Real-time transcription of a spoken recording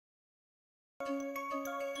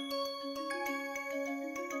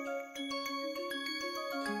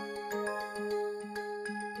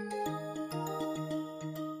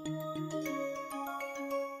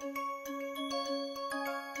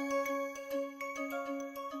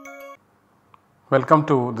Welcome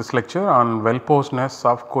to this lecture on well-posedness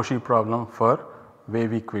of Cauchy problem for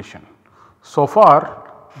wave equation. So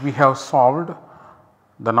far we have solved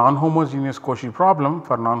the non-homogeneous Cauchy problem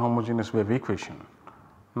for non-homogeneous wave equation.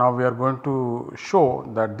 Now we are going to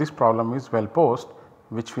show that this problem is well-posed,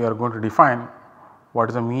 which we are going to define what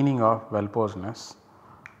is the meaning of well-posedness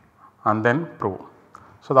and then prove.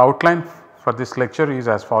 So the outline for this lecture is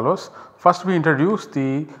as follows. First we introduce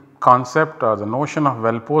the concept or the notion of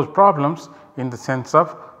well-posed problems in the sense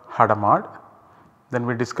of Hadamard. Then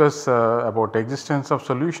we discuss about existence of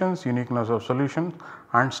solutions, uniqueness of solutions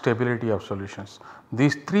and stability of solutions.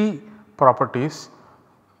 These three properties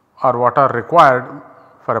are what are required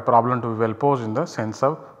for a problem to be well posed in the sense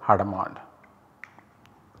of Hadamard.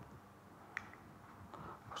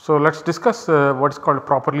 So, let us discuss what is called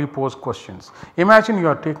properly posed questions. Imagine you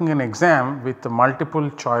are taking an exam with multiple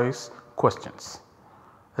choice questions.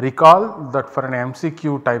 Recall that for an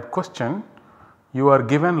MCQ type question you are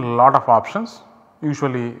given a lot of options,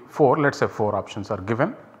 usually 4, let us say 4 options are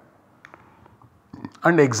given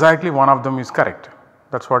and exactly one of them is correct.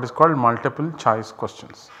 That is what is called multiple choice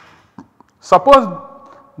questions. Suppose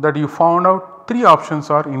that you found out 3 options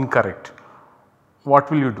are incorrect,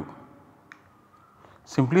 what will you do?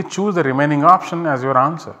 Simply choose the remaining option as your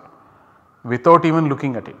answer without even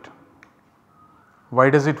looking at it. Why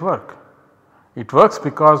does it work? It works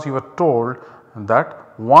because you are told that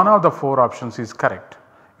one of the 4 options is correct.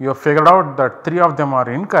 You have figured out that 3 of them are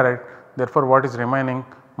incorrect, therefore what is remaining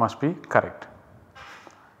must be correct.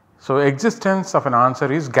 So existence of an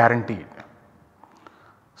answer is guaranteed.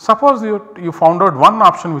 Suppose you found out one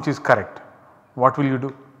option which is correct, what will you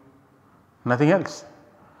do? Nothing else.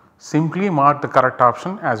 Simply mark the correct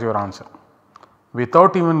option as your answer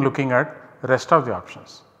without even looking at rest of the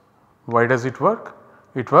options. Why does it work?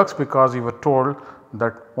 It works because you were told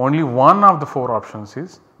that only one of the 4 options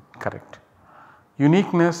is correct.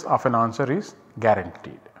 Uniqueness of an answer is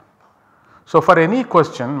guaranteed. So, for any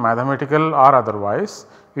question mathematical or otherwise,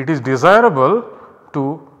 it is desirable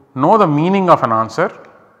to know the meaning of an answer.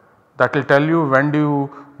 That will tell you when do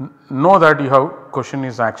you know that your question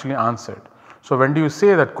is actually answered. So, when do you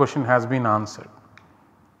say that question has been answered,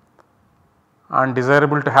 and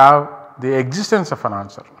desirable to have the existence of an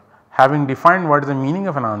answer. Having defined what is the meaning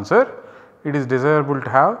of an answer, it is desirable to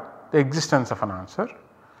have the existence of an answer.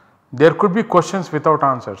 There could be questions without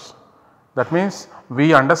answers. That means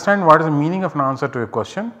we understand what is the meaning of an answer to a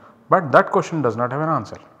question, but that question does not have an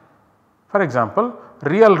answer. For example,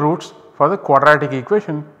 real roots for the quadratic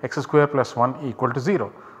equation x square plus 1 equal to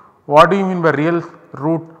 0. What do you mean by real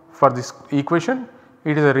root for this equation?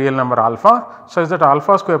 It is a real number alpha such that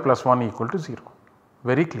alpha square plus 1 equal to 0,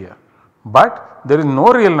 very clear. But there is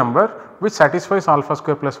no real number which satisfies alpha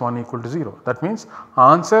square plus 1 equal to 0. That means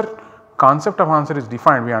concept of answer is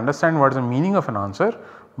defined, we understand what is the meaning of an answer,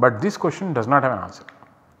 but this question does not have an answer.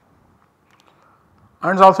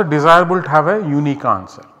 And it is also desirable to have a unique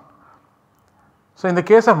answer. So, in the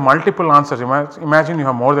case of multiple answers, imagine you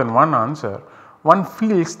have more than one answer, one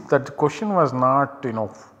feels that the question was not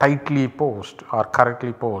tightly posed or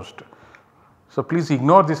correctly posed. So, please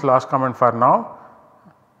ignore this last comment for now.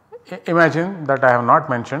 Imagine that I have not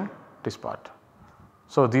mentioned this part.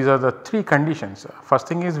 So, these are the 3 conditions. First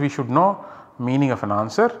thing is we should know meaning of an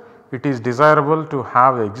answer. It is desirable to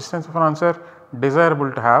have the existence of an answer,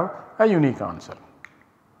 desirable to have a unique answer.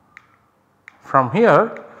 From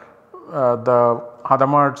here the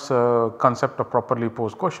Hadamard's concept of properly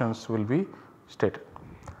posed questions will be stated.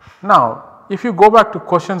 Now, if you go back to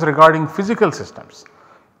questions regarding physical systems,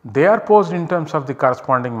 they are posed in terms of the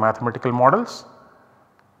corresponding mathematical models.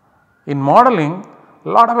 In modeling, a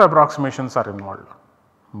lot of approximations are involved.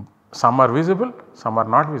 Some are visible, some are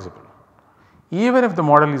not visible. Even if the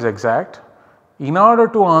model is exact, in order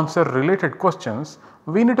to answer related questions,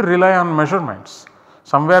 we need to rely on measurements.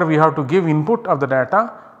 Somewhere we have to give input of the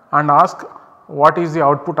data and ask what is the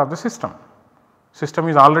output of the system. System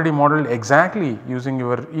is already modeled exactly using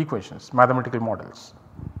your equations, mathematical models.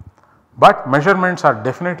 But measurements are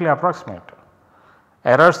definitely approximate.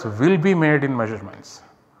 Errors will be made in measurements.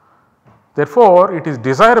 Therefore, it is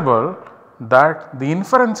desirable that the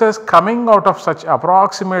inferences coming out of such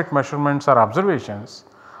approximate measurements or observations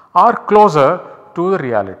are closer to the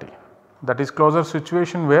reality, that is closer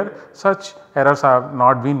situation where such errors have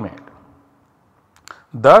not been made.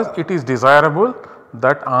 Thus, it is desirable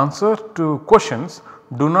that answers to questions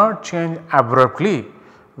do not change abruptly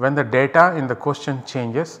when the data in the question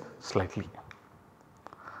changes slightly.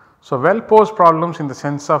 So, well posed problems in the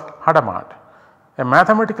sense of Hadamard. A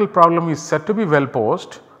mathematical problem is said to be well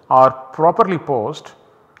posed or properly posed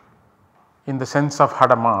in the sense of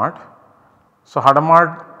Hadamard. So,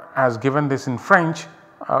 Hadamard has given this in French.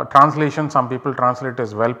 Translation, some people translate it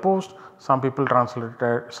as well posed, some people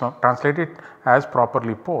translate it as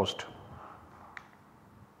properly posed.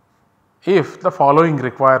 If the following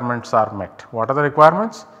requirements are met. What are the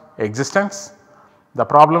requirements? Existence, the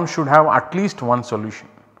problem should have at least one solution.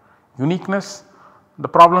 Uniqueness, the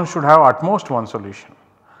problem should have at most one solution.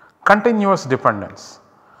 Continuous dependence,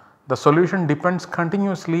 the solution depends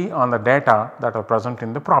continuously on the data that are present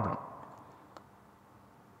in the problem.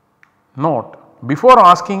 Note, before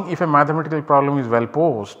asking if a mathematical problem is well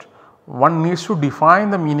posed, one needs to define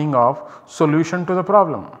the meaning of solution to the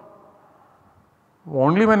problem.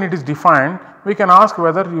 Only when it is defined we can ask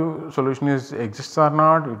whether solution exists or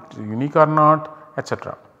not, it is unique or not,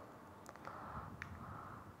 etc.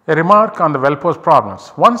 A remark on the well posed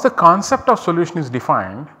problems. Once the concept of solution is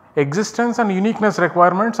defined, existence and uniqueness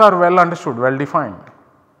requirements are well understood, well defined.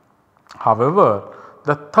 However,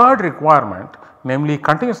 the third requirement, namely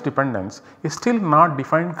continuous dependence, is still not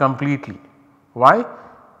defined completely. Why?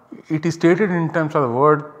 It is stated in terms of the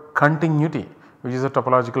word continuity, which is a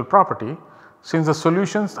topological property. Since the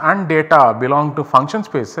solutions and data belong to function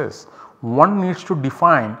spaces, one needs to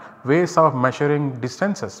define ways of measuring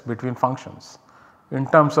distances between functions, in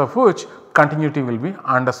terms of which continuity will be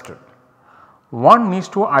understood. One needs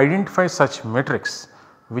to identify such metrics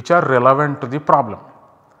which are relevant to the problem.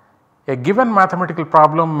 A given mathematical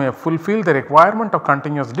problem may fulfill the requirement of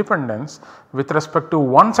continuous dependence with respect to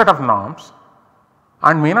one set of norms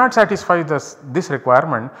and may not satisfy this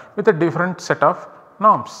requirement with a different set of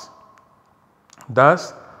norms.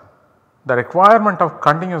 Thus, the requirement of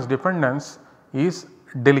continuous dependence is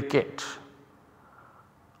delicate.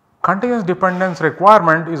 Continuous dependence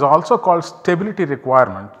requirement is also called stability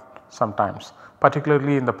requirement sometimes,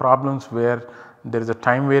 particularly in the problems where there is a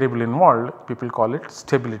time variable involved, people call it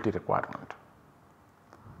stability requirement.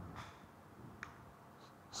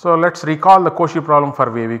 So, let us recall the Cauchy problem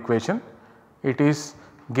for wave equation. It is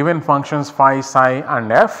given functions phi, psi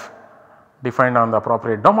and f defined on the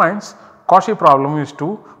appropriate domains. Cauchy problem is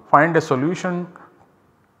to find a solution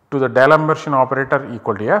to the D'Alembert operator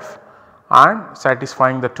equal to f and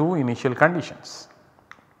satisfying the two initial conditions.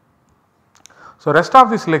 So, rest of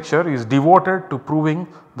this lecture is devoted to proving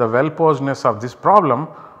the well-posedness of this problem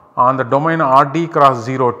on the domain Rd cross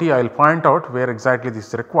 0 t. I will point out where exactly this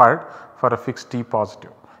is required for a fixed t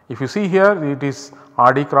positive. If you see here, it is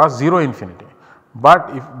Rd cross 0 infinity, but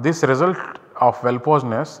if this result of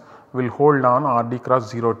well-posedness will hold on Rd cross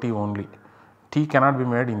 0 t only, t cannot be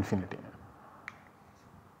made infinity.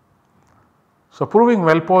 So, proving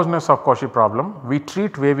well-posedness of Cauchy problem, we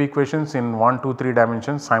treat wave equations in 1, 2, 3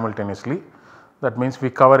 dimensions simultaneously. That means we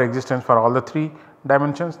cover existence for all the 3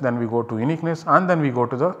 dimensions, then we go to uniqueness and then we go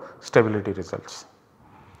to the stability results.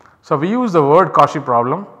 So, we use the word Cauchy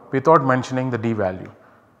problem without mentioning the d value.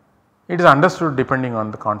 It is understood depending on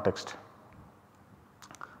the context.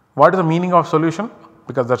 What is the meaning of solution?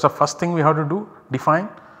 Because that is the first thing we have to do, define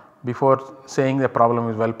before saying the problem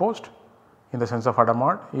is well posed in the sense of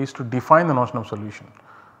Hadamard, is to define the notion of solution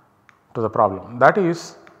to the problem. That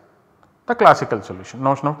is the classical solution,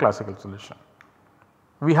 notion of classical solution.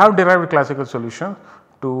 We have derived classical solution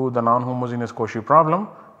to the non-homogeneous Cauchy problem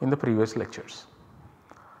in the previous lectures.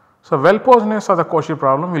 So, well-posedness of the Cauchy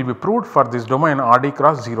problem will be proved for this domain Rd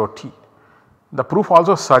cross 0 t. The proof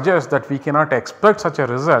also suggests that we cannot expect such a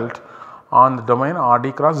result on the domain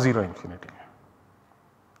Rd cross 0 infinity.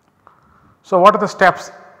 So, what are the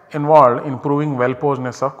steps involved in proving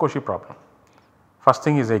well-posedness of Cauchy problem? First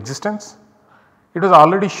thing is existence. It was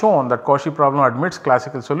already shown that Cauchy problem admits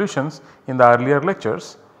classical solutions in the earlier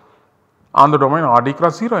lectures on the domain Rd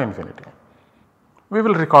cross 0 infinity. We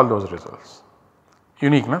will recall those results.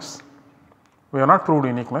 Uniqueness, we have not proved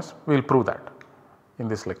uniqueness, we will prove that in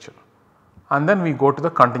this lecture. And then we go to the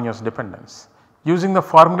continuous dependence. Using the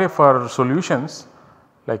formulae for solutions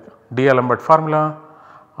like D'Alembert formula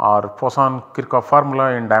or Poisson-Kirchhoff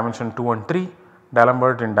formula in dimension 2 and 3,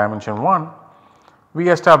 D'Alembert in dimension 1, we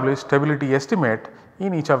establish stability estimate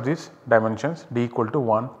in each of these dimensions d equal to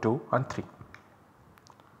 1, 2 and 3.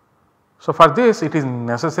 So, for this it is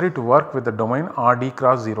necessary to work with the domain Rd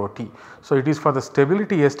cross 0 t. So, it is for the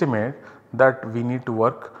stability estimate that we need to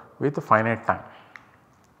work with finite time.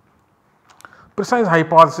 Precise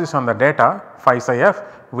hypothesis on the data phi psi f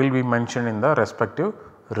will be mentioned in the respective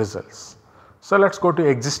results. So, let us go to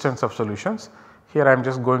existence of solutions. Here I am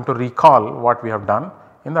just going to recall what we have done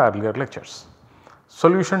in the earlier lectures.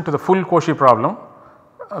 Solution to the full Cauchy problem,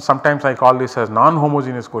 sometimes I call this as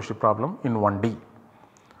non-homogeneous Cauchy problem in 1D.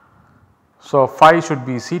 So, phi should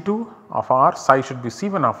be C2 of R, psi should be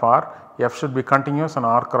C1 of R, f should be continuous on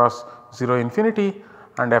R cross 0 infinity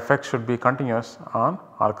and Fx should be continuous on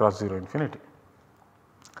r cross 0 infinity.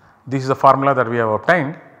 This is the formula that we have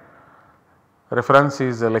obtained. Reference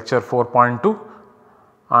is lecture 4.2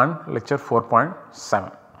 and lecture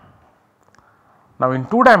 4.7. Now in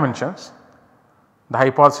 2 dimensions the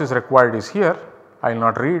hypothesis required is here. I will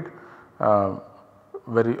not read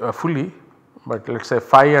very fully, but let us say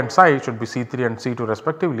phi and psi should be C3 and C2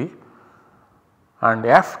 respectively, and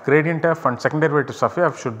f, gradient f and second derivatives of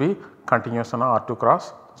f should be continuous on R2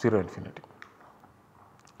 cross 0 infinity.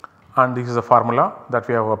 And this is the formula that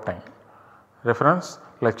we have obtained. Reference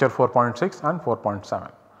lecture 4.6 and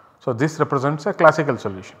 4.7. So this represents a classical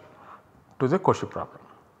solution to the Cauchy problem.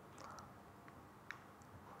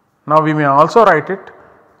 Now we may also write it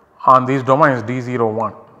on these domains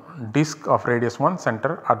D01, disk of radius 1,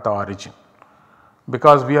 center at the origin.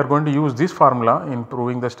 Because we are going to use this formula in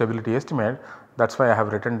proving the stability estimate, that is why I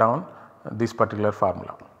have written down this particular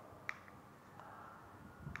formula.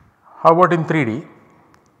 How about in 3D?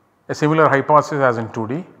 A similar hypothesis as in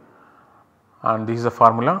 2D, and this is the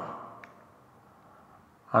formula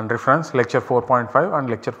and reference lecture 4.5 and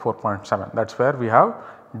lecture 4.7. That is where we have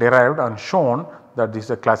derived and shown that this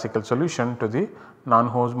is a classical solution to the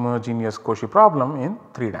non-homogeneous Cauchy problem in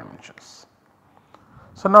 3 dimensions.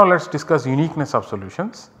 So now let us discuss uniqueness of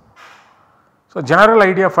solutions. So general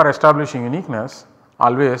idea for establishing uniqueness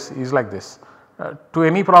always is like this. To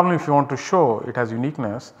any problem, if you want to show it has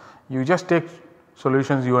uniqueness, you just take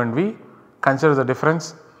solutions u and v, consider the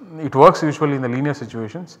difference. It works usually in the linear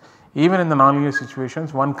situations, even in the nonlinear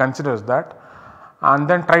situations one considers that, and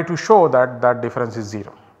then try to show that that difference is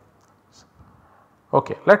 0.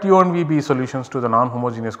 Okay, let u and v be solutions to the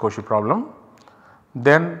non-homogeneous Cauchy problem.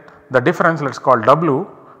 Then the difference, let us call w,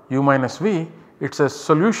 u minus v, it is a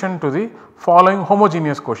solution to the following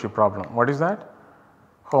homogeneous Cauchy problem. What is that?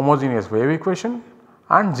 Homogeneous wave equation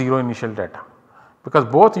and 0 initial data, because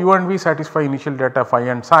both u and v satisfy initial data phi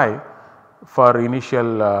and psi for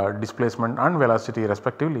initial displacement and velocity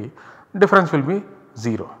respectively. Difference will be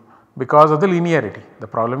 0 because of the linearity. The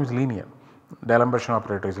problem is linear, D'Alembert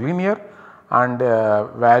operator is linear, and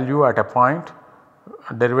value at a point,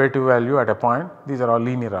 derivative value at a point, these are all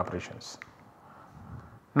linear operations.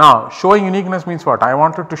 Now showing uniqueness means what? I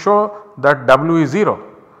wanted to show that w is 0.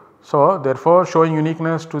 So therefore showing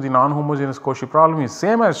uniqueness to the non-homogeneous Cauchy problem is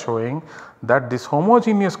same as showing that this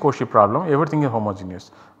homogeneous Cauchy problem, everything is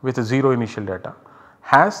homogeneous with 0 initial data,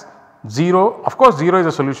 has 0, of course 0 is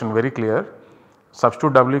a solution, very clear,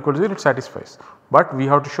 substitute w equal to 0, it satisfies, but we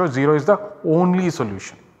have to show 0 is the only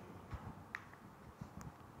solution.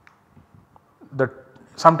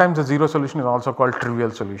 Sometimes the 0 solution is also called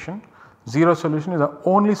trivial solution. 0 solution is the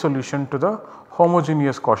only solution to the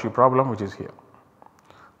homogeneous Cauchy problem which is here.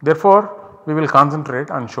 Therefore, we will concentrate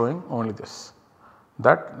on showing only this,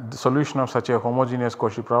 that the solution of such a homogeneous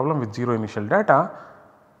Cauchy problem with 0 initial data,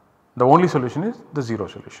 the only solution is the 0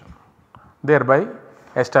 solution, thereby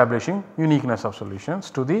establishing uniqueness of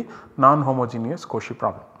solutions to the non-homogeneous Cauchy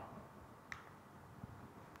problem.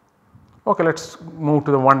 Okay, let us move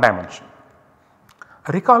to the 1 dimension.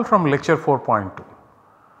 Recall from lecture 4.2,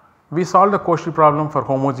 we solved the Cauchy problem for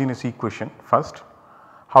homogeneous equation first.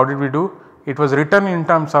 How did we do? It was written in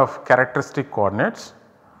terms of characteristic coordinates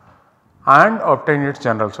and obtained its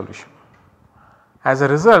general solution. As a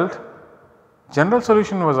result, general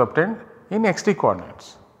solution was obtained in xt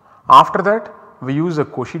coordinates. After that, we used the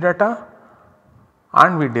Cauchy data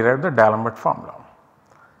and we derived the D'Alembert formula.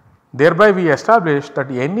 Thereby we established that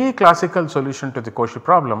any classical solution to the Cauchy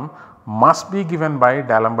problem must be given by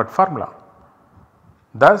D'Alembert formula.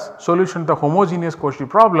 Thus solution to the homogeneous Cauchy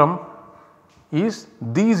problem is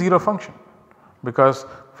the 0 function, because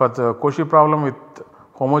for the Cauchy problem with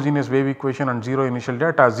homogeneous wave equation and 0 initial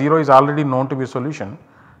data, 0 is already known to be a solution.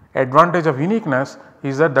 Advantage of uniqueness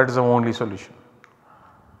is that that is the only solution.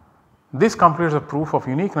 This completes the proof of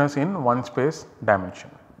uniqueness in one space dimension.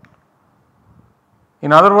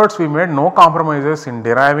 In other words, we made no compromises in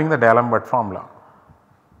deriving the D'Alembert formula.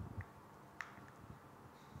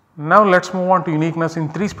 Now let us move on to uniqueness in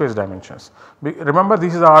 3 space dimensions. Remember,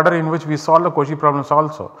 this is the order in which we solve the Cauchy problems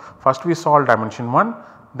also. First we solved dimension 1,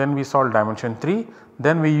 then we solved dimension 3,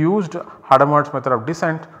 then we used Hadamard's method of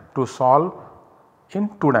descent to solve in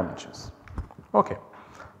 2 dimensions. Okay.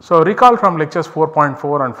 So recall from lectures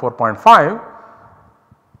 4.4 and 4.5,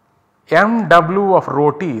 mw of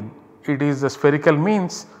rho t, it is the spherical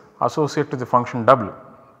means associated to the function w.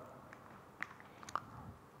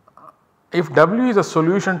 If w is a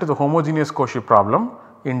solution to the homogeneous Cauchy problem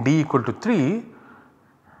in d equal to 3,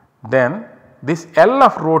 then this L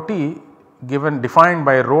of rho t defined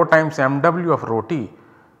by rho times mw of rho t,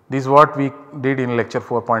 this is what we did in lecture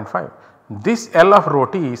 4.5. this L of rho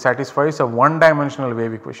t satisfies a one dimensional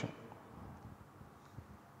wave equation.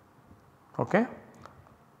 Okay.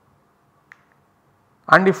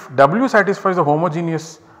 And if W satisfies the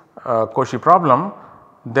homogeneous Cauchy problem,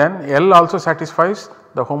 then L also satisfies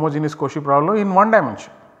the homogeneous Cauchy problem in one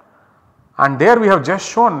dimension. And there we have just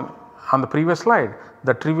shown on the previous slide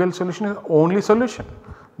the trivial solution is only solution.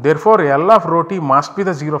 Therefore, L of rho t must be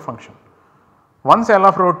the 0 function. Once L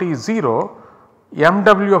of rho t is 0,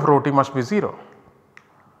 MW of rho t must be 0.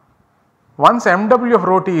 Once MW of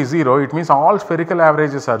rho t is 0, it means all spherical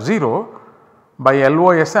averages are 0. By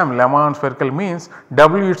LOSM, lemma on spherical means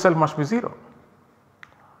W itself must be 0,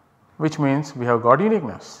 which means we have got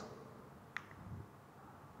uniqueness.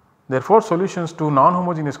 Therefore, solutions to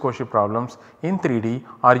non-homogeneous Cauchy problems in 3D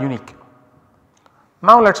are unique.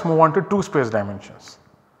 Now, let us move on to 2 space dimensions.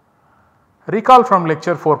 Recall from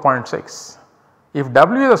lecture 4.6, if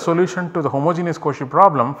W is a solution to the homogeneous Cauchy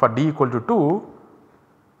problem for d equal to 2,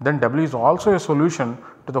 then W is also a solution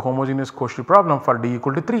to the homogeneous Cauchy problem for d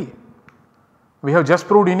equal to 3. We have just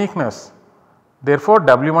proved uniqueness, therefore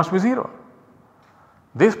W must be 0.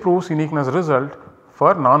 This proves uniqueness result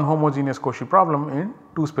for non-homogeneous Cauchy problem in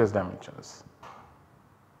 2 space dimensions.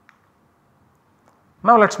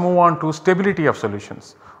 Now, let us move on to stability of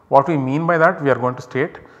solutions. What we mean by that we are going to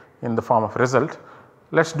state in the form of result.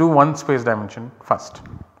 Let us do one space dimension first.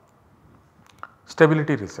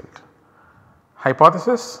 Stability result.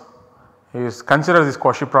 Hypothesis is consider this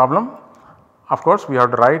Cauchy problem. Of course, we have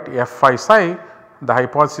to write f phi psi the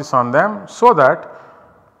hypothesis on them, so that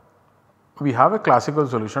we have a classical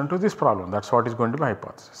solution to this problem. That is what is going to be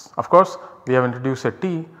hypothesis. Of course, we have introduced a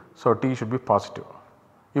t, so t should be positive.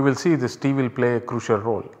 You will see this t will play a crucial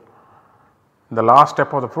role. In the last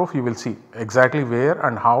step of the proof, you will see exactly where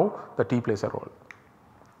and how the t plays a role.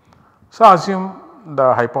 So, assume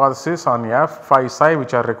the hypothesis on f phi psi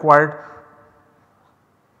which are required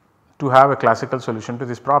to have a classical solution to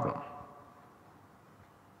this problem.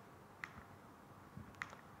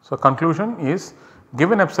 So, conclusion is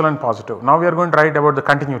given epsilon positive. Now, we are going to write about the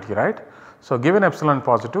continuity, right. So, given epsilon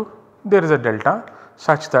positive, there is a delta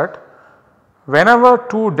such that whenever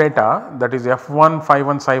two data, that is f1 phi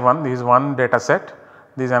 1 psi 1, this is one data set,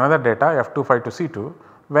 this is another data f2 phi 2 c2,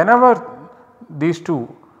 whenever these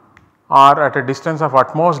two are at a distance of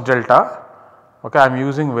at most delta, okay, I am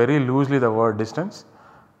using very loosely the word distance,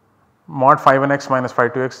 mod phi 1 x minus phi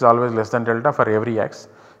 2 x is always less than delta for every x.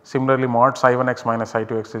 Similarly, mod psi 1 x minus psi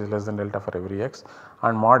 2 x is less than delta for every x,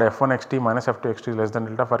 and mod f1 xt minus f2 xt is less than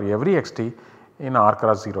delta for every xt in r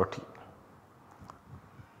cross 0 t.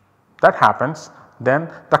 That happens, then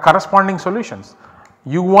the corresponding solutions,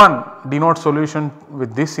 u1 denotes solution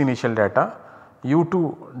with this initial data,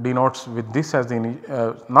 u2 denotes with this as the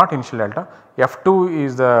not initial delta, f2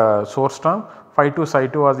 is the source term, phi 2 psi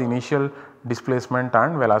 2 are the initial displacement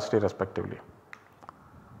and velocity respectively.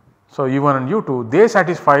 So, u1 and u2 they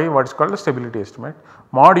satisfy what is called the stability estimate.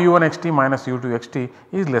 Mod u1 xt minus u2 xt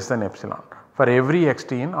is less than epsilon for every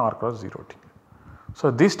xt in r cross 0 t. So,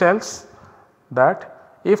 this tells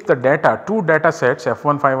that if the data, two data sets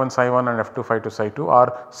f1 phi 1 psi 1 and f2 phi 2 psi 2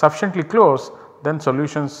 are sufficiently close, then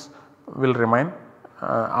solutions will remain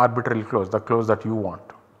arbitrarily close, the close that you want.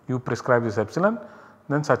 You prescribe this epsilon,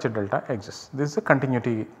 then such a delta exists. This is a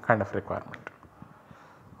continuity kind of requirement.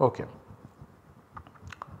 Okay.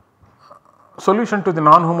 Solution to the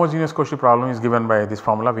non-homogeneous Cauchy problem is given by this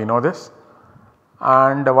formula, we know this.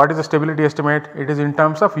 And what is the stability estimate? It is in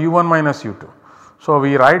terms of u1 minus u2. So,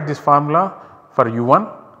 we write this formula for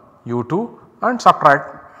u1, u2 and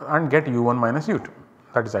subtract and get u1 minus u2,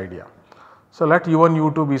 that is the idea. So, let u1,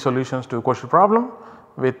 u2 be solutions to Cauchy problem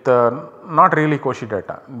with not really Cauchy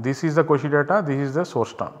data. This is the Cauchy data, this is the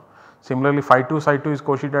source term. Similarly, phi 2 psi 2 is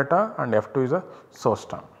Cauchy data and f2 is a source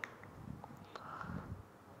term.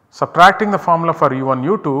 Subtracting the formula for u1,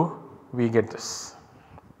 u2, we get this.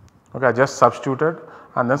 Okay, I just substituted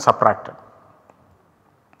and then subtracted.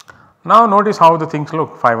 Now, notice how the things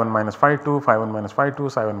look, phi 1 minus phi 2, phi 1 minus phi 2,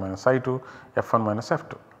 psi 1 minus psi 2, f1 minus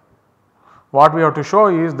f2. What we have to show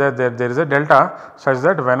is that there is a delta such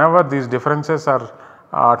that whenever these differences are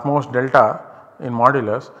at most delta in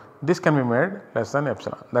modulus, this can be made less than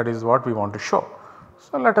epsilon, that is what we want to show.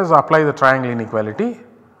 So, let us apply the triangle inequality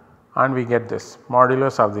and we get this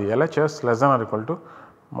modulus of the LHS less than or equal to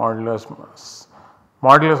modulus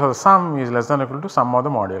of the sum is less than or equal to sum of the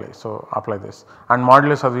moduli. So, apply this, and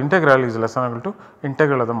modulus of the integral is less than or equal to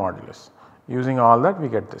integral of the modulus. Using all that we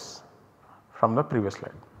get this from the previous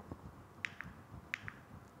slide.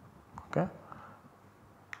 Okay.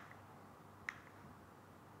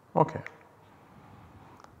 Okay.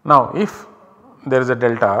 Now, if there is a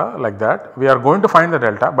delta like that, we are going to find the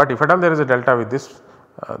delta, but if at all there is a delta with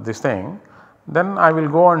this thing, then I will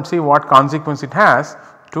go and see what consequence it has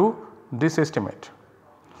to this estimate.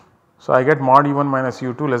 So, I get mod u1 minus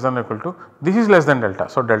u2 less than or equal to, this is less than delta.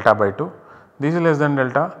 So, delta by 2, this is less than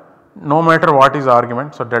delta no matter what is the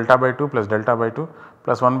argument. So, delta by 2 plus delta by 2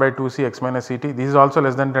 plus 1 by 2 c x minus c t, this is also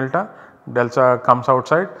less than delta, delta comes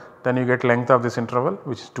outside, then you get length of this interval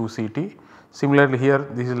which is 2 c t. Similarly, here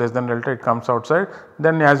this is less than delta, it comes outside,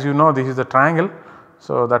 then as you know this is the triangle.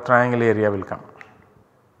 So, the triangle area will come.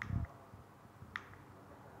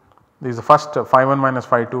 This is the first phi 1 minus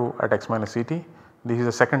phi 2 at x minus c t. This is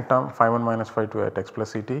the second term phi 1 minus phi 2 at x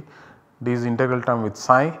plus c t. This is integral term with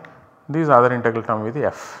psi, this is other integral term with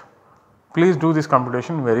f. Please do this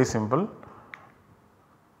computation, very simple.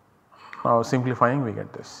 Now simplifying we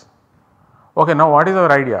get this. Okay, now what is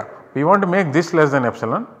our idea? We want to make this less than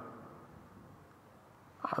epsilon.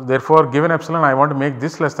 Therefore, given epsilon I want to make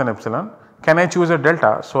this less than epsilon. Can I choose a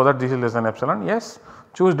delta so that this is less than epsilon? Yes,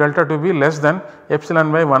 choose delta to be less than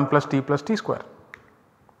epsilon by 1 plus t square.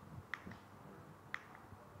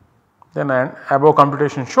 Then above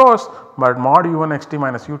computation shows, but mod u1 xt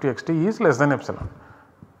minus u2 xt is less than epsilon.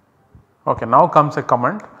 Okay, now comes a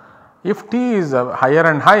comment. If t is higher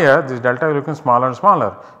and higher, this delta will become smaller and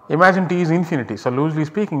smaller. Imagine t is infinity. So, loosely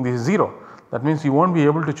speaking this is 0, that means you will not be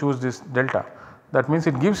able to choose this delta. That means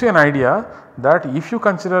it gives you an idea that if you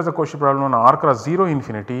consider the Cauchy problem on r cross 0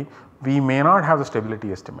 infinity, we may not have the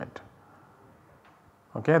stability estimate.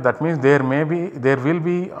 Okay, that means there may be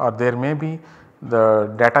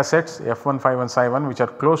the data sets f1 phi 1 psi 1 which are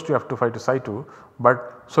close to f2 phi 2 psi 2,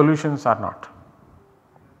 but solutions are not.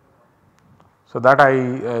 So, that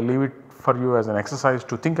I leave it for you as an exercise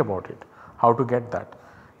to think about it, how to get that.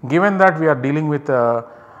 Given that we are dealing with a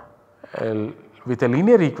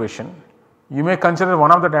linear equation, you may consider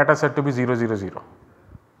one of the data set to be 0 0 0.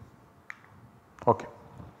 Okay.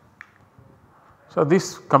 So,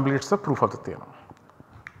 this completes the proof of the theorem.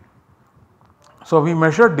 So, we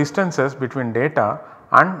measure distances between data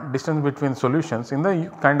and distance between solutions in the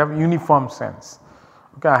kind of uniform sense.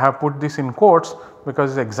 Okay, I have put this in quotes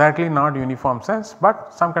because it is exactly not uniform sense,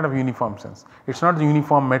 but some kind of uniform sense. It is not the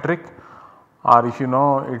uniform metric, or if you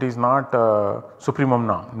know it is not supremum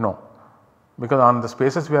norm, no, because on the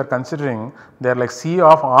spaces we are considering they are like C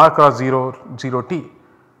of r cross 0 0 t.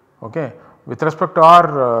 Okay. With respect to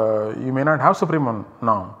r, you may not have supremum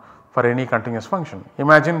norm for any continuous function.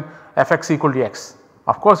 Imagine f(x) equal to x,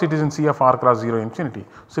 of course it is in C of r cross 0 infinity,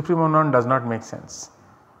 supremum norm does not make sense.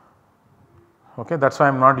 Okay, that is why I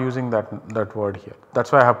am not using that word here, that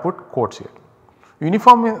is why I have put quotes here.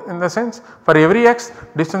 Uniform in the sense for every x,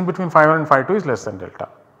 distance between phi 1 and phi 2 is less than delta,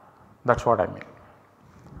 that is what I mean.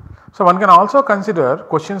 So, one can also consider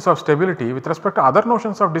questions of stability with respect to other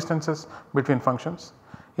notions of distances between functions.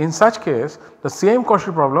 In such case, the same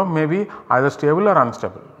Cauchy problem may be either stable or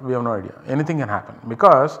unstable, we have no idea, anything can happen,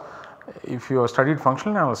 because if you have studied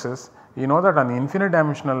functional analysis, you know that on infinite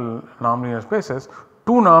dimensional nonlinear spaces,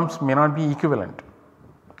 two norms may not be equivalent,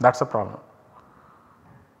 that is the problem.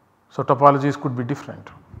 So, topologies could be different.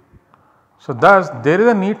 So, thus there is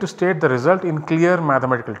a need to state the result in clear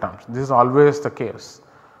mathematical terms, this is always the case.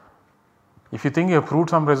 If you think you have proved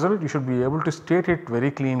some result, you should be able to state it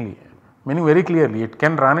very cleanly, meaning very clearly. It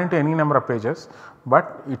can run into any number of pages,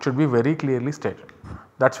 but it should be very clearly stated.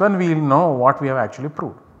 That is when we will know what we have actually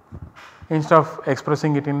proved, instead of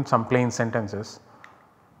expressing it in some plain sentences.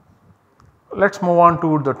 Let us move on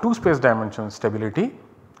to the two space dimension stability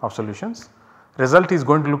of solutions. Result is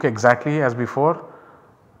going to look exactly as before.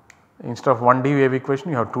 Instead of 1D wave equation,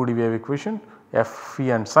 you have 2D wave equation, f, phi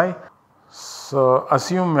and psi. So,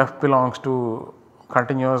 assume f belongs to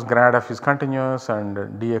continuous, grad f is continuous and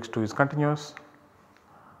dx2 is continuous.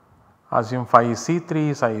 Assume phi is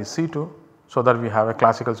C3, psi is C2, so that we have a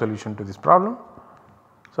classical solution to this problem.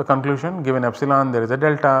 So, conclusion, given epsilon there is a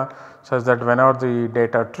delta such that whenever the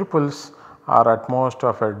data triples are at most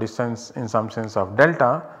of a distance in some sense of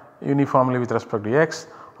delta uniformly with respect to x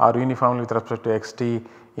or uniformly with respect to xt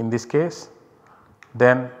in this case,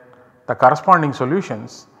 then the corresponding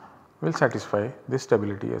solutions will satisfy this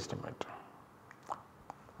stability estimate.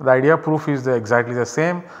 The idea proof is exactly the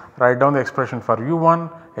same. Write down the expression for u1,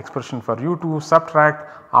 expression for u2, subtract,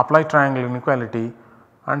 apply triangle inequality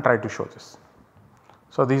and try to show this.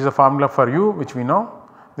 So, this is a formula for u which we know,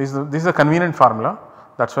 this is a convenient formula,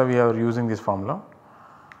 that is why we are using this formula.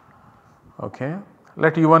 Okay.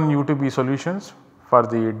 Let u1 u2 be solutions for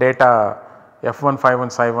the data f1 phi 1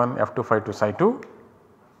 psi 1, f2 phi 2 psi 2,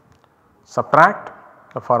 subtract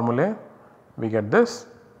the formulae, we get this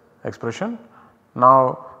expression.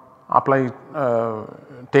 Now, apply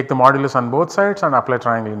take the modulus on both sides and apply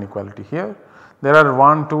triangle inequality here. There are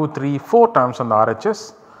 1, 2, 3, 4 terms on the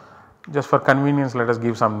RHS. Just for convenience let us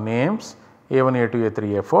give some names A1, A2,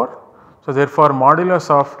 A3, A4. So therefore modulus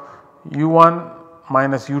of U1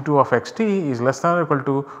 minus U2 of xt is less than or equal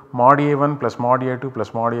to mod A1 plus mod A2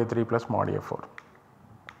 plus mod A3 plus mod A4.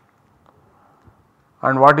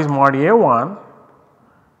 And what is mod A1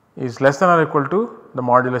 is less than or equal to the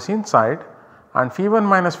modulus inside, and phi1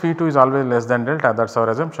 minus phi2 is always less than delta, that is our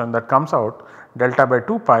assumption, that comes out delta by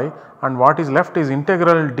 2 pi, and what is left is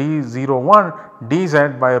integral d01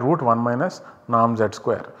 dz by root 1 minus norm z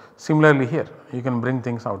square. Similarly here you can bring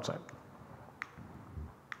things outside.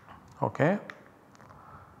 Okay.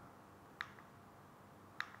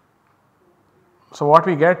 So what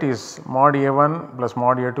we get is mod A1 plus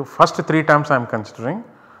mod A2, first 3 terms I am considering.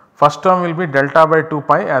 First term will be delta by 2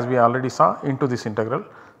 pi as we already saw into this integral.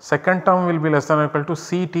 Second term will be less than or equal to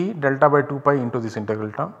Ct delta by 2 pi into this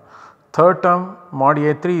integral term. Third term mod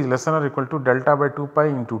A3 is less than or equal to delta by 2 pi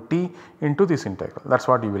into t into this integral, that is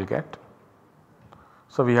what you will get.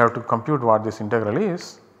 So we have to compute what this integral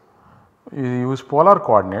is. You use polar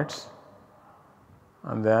coordinates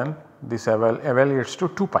and then this evaluates to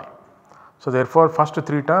 2 pi. So therefore first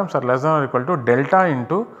 3 terms are less than or equal to delta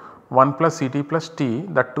into 1 plus Ct plus t,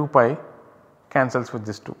 that 2 pi cancels with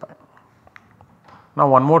this 2 pi. Now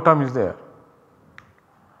one more term is there.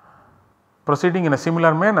 Proceeding in a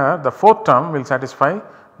similar manner, the 4th term will satisfy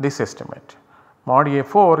this estimate. Mod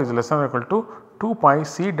A4 is less than or equal to 2 pi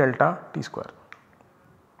c delta t square.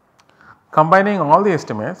 Combining all the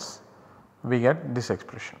estimates we get this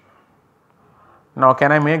expression. Now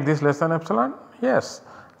can I make this less than epsilon? Yes.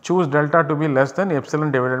 Choose delta to be less than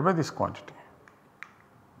epsilon divided by this quantity.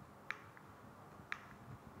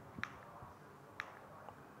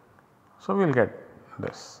 So we will get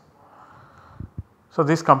this. So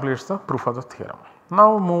this completes the proof of the theorem.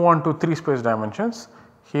 Now move on to 3 space dimensions.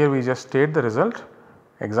 Here we just state the result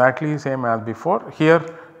exactly same as before. Here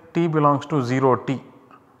t belongs to 0 t,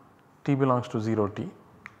 t belongs to 0 t.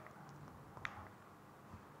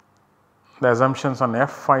 The assumptions on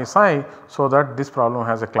f phi psi so that this problem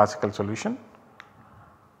has a classical solution.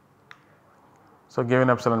 So given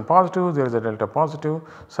epsilon positive, there is a delta positive,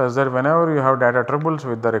 such that whenever you have data troubles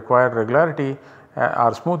with the required regularity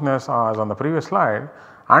or smoothness as on the previous slide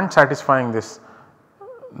and satisfying this,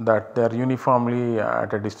 that they are uniformly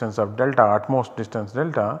at a distance of delta, utmost distance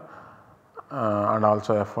delta, and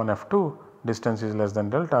also f1 f2 distance is less than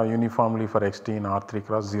delta uniformly for xt in R3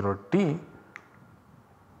 cross 0 t,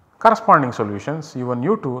 corresponding solutions U1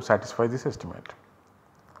 U2 satisfy this estimate.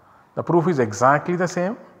 The proof is exactly the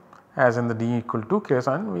same as in the d equal 2 case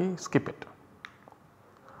and we skip it.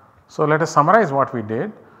 So let us summarize what we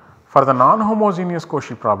did. For the non-homogeneous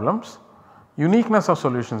Cauchy problems, uniqueness of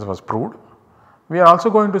solutions was proved. We are also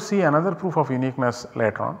going to see another proof of uniqueness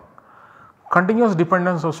later on. Continuous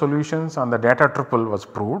dependence of solutions on the data triple was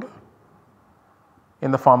proved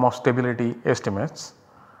in the form of stability estimates.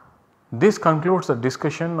 This concludes the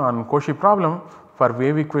discussion on Cauchy problem for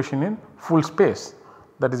wave equation in full space,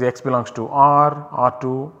 that is x belongs to R,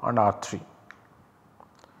 R2 and R3.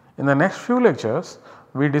 In the next few lectures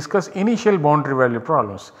we discuss initial boundary value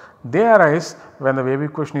problems. They arise when the wave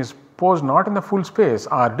equation is posed not in the full space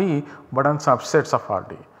Rd but on subsets of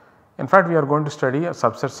Rd. In fact we are going to study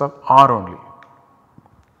subsets of R only,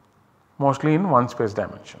 mostly in one space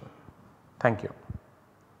dimension. Thank you.